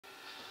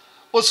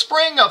Well,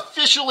 spring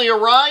officially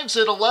arrives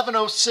at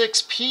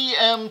 11:06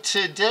 p.m.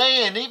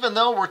 today, and even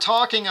though we're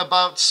talking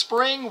about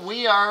spring,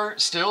 we are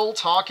still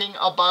talking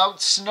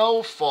about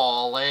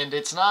snowfall, and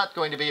it's not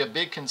going to be a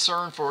big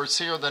concern for us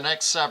here the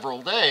next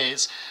several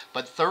days.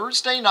 But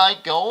Thursday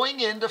night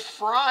going into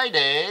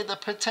Friday, the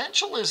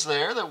potential is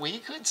there that we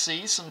could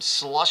see some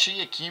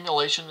slushy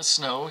accumulation of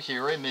snow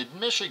here in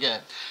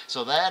mid-Michigan.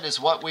 So that is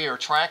what we are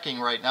tracking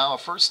right now. A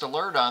first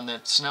alert on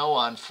that snow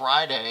on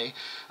Friday.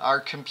 Our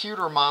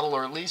computer model,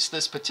 or at least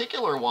this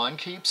particular one,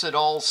 keeps it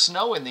all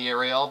snow in the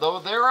area, although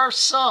there are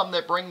some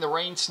that bring the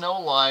rain-snow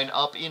line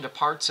up into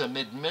parts of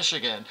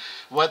mid-Michigan.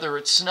 Whether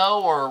it's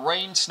snow or a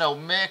rain-snow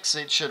mix,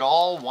 it should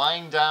all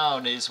wind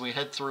down as we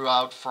head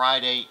throughout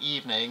Friday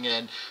evening,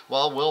 and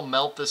well, we'll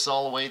melt this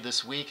all away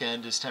this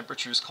weekend as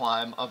temperatures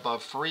climb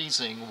above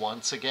freezing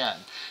once again.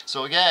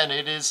 So again,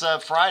 it is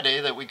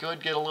Friday that we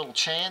could get a little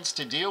chance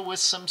to deal with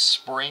some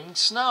spring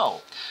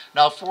snow.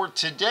 Now for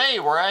today,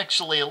 we're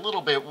actually a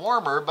little bit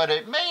warmer, but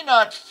it may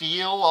not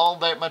feel all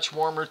that much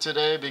warmer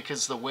today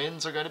because the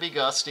winds are going to be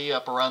gusty,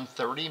 up around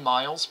 30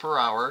 miles per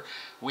hour.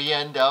 We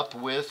end up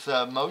with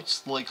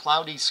mostly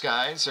cloudy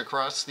skies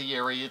across the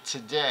area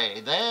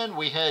today. Then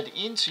we head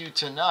into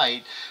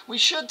tonight. We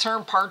should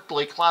turn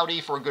partly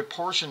cloudy for a good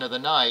portion of the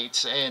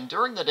night, and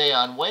during the day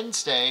on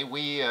Wednesday,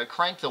 we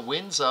crank the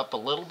winds up a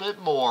little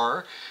bit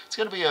more. It's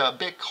going to be a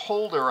bit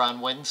colder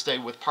on Wednesday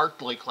with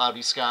partly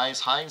cloudy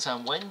skies, highs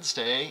on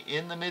Wednesday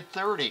in the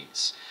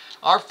mid-30s.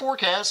 Our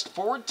forecast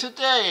for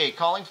today,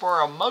 calling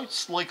for a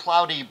mostly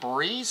cloudy,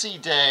 breezy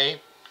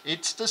day.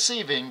 It's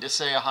deceiving to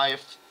say a high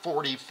of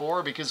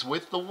 44 because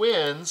with the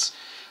winds,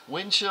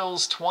 wind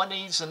chills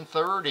 20s and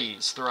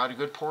 30s throughout a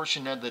good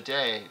portion of the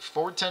day.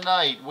 For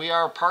tonight, we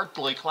are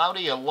partly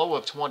cloudy, a low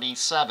of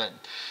 27.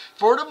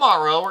 For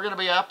tomorrow, we're going to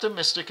be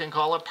optimistic and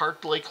call it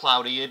partly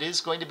cloudy. It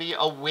is going to be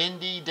a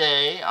windy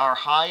day. Our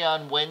high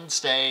on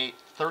Wednesday,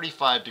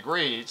 35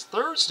 degrees.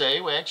 Thursday,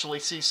 we actually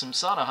see some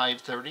sun, a high of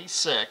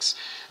 36.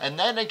 And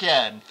then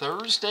again,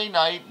 Thursday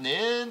night and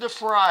into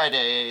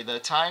Friday, the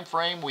time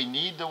frame we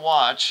need to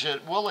watch.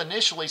 It will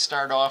initially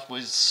start off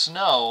with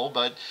snow,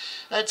 but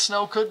that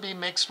snow could be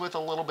mixed with a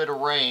little bit of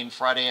rain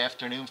Friday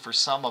afternoon for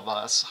some of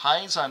us.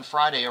 Highs on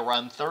Friday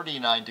around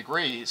 39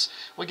 degrees.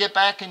 We get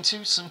back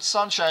into some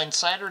sunshine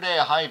Saturday,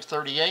 a high of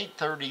 38,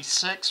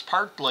 36,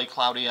 partly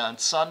cloudy on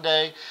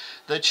Sunday.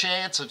 The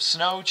chance of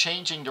snow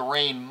changing to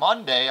rain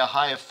Monday, a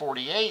high of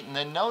 48, and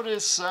then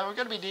notice we're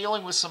going to be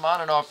dealing with some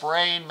on and off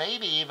rain,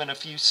 maybe even a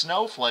few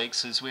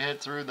snowflakes as we head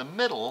through the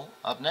middle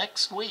of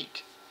next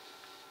week.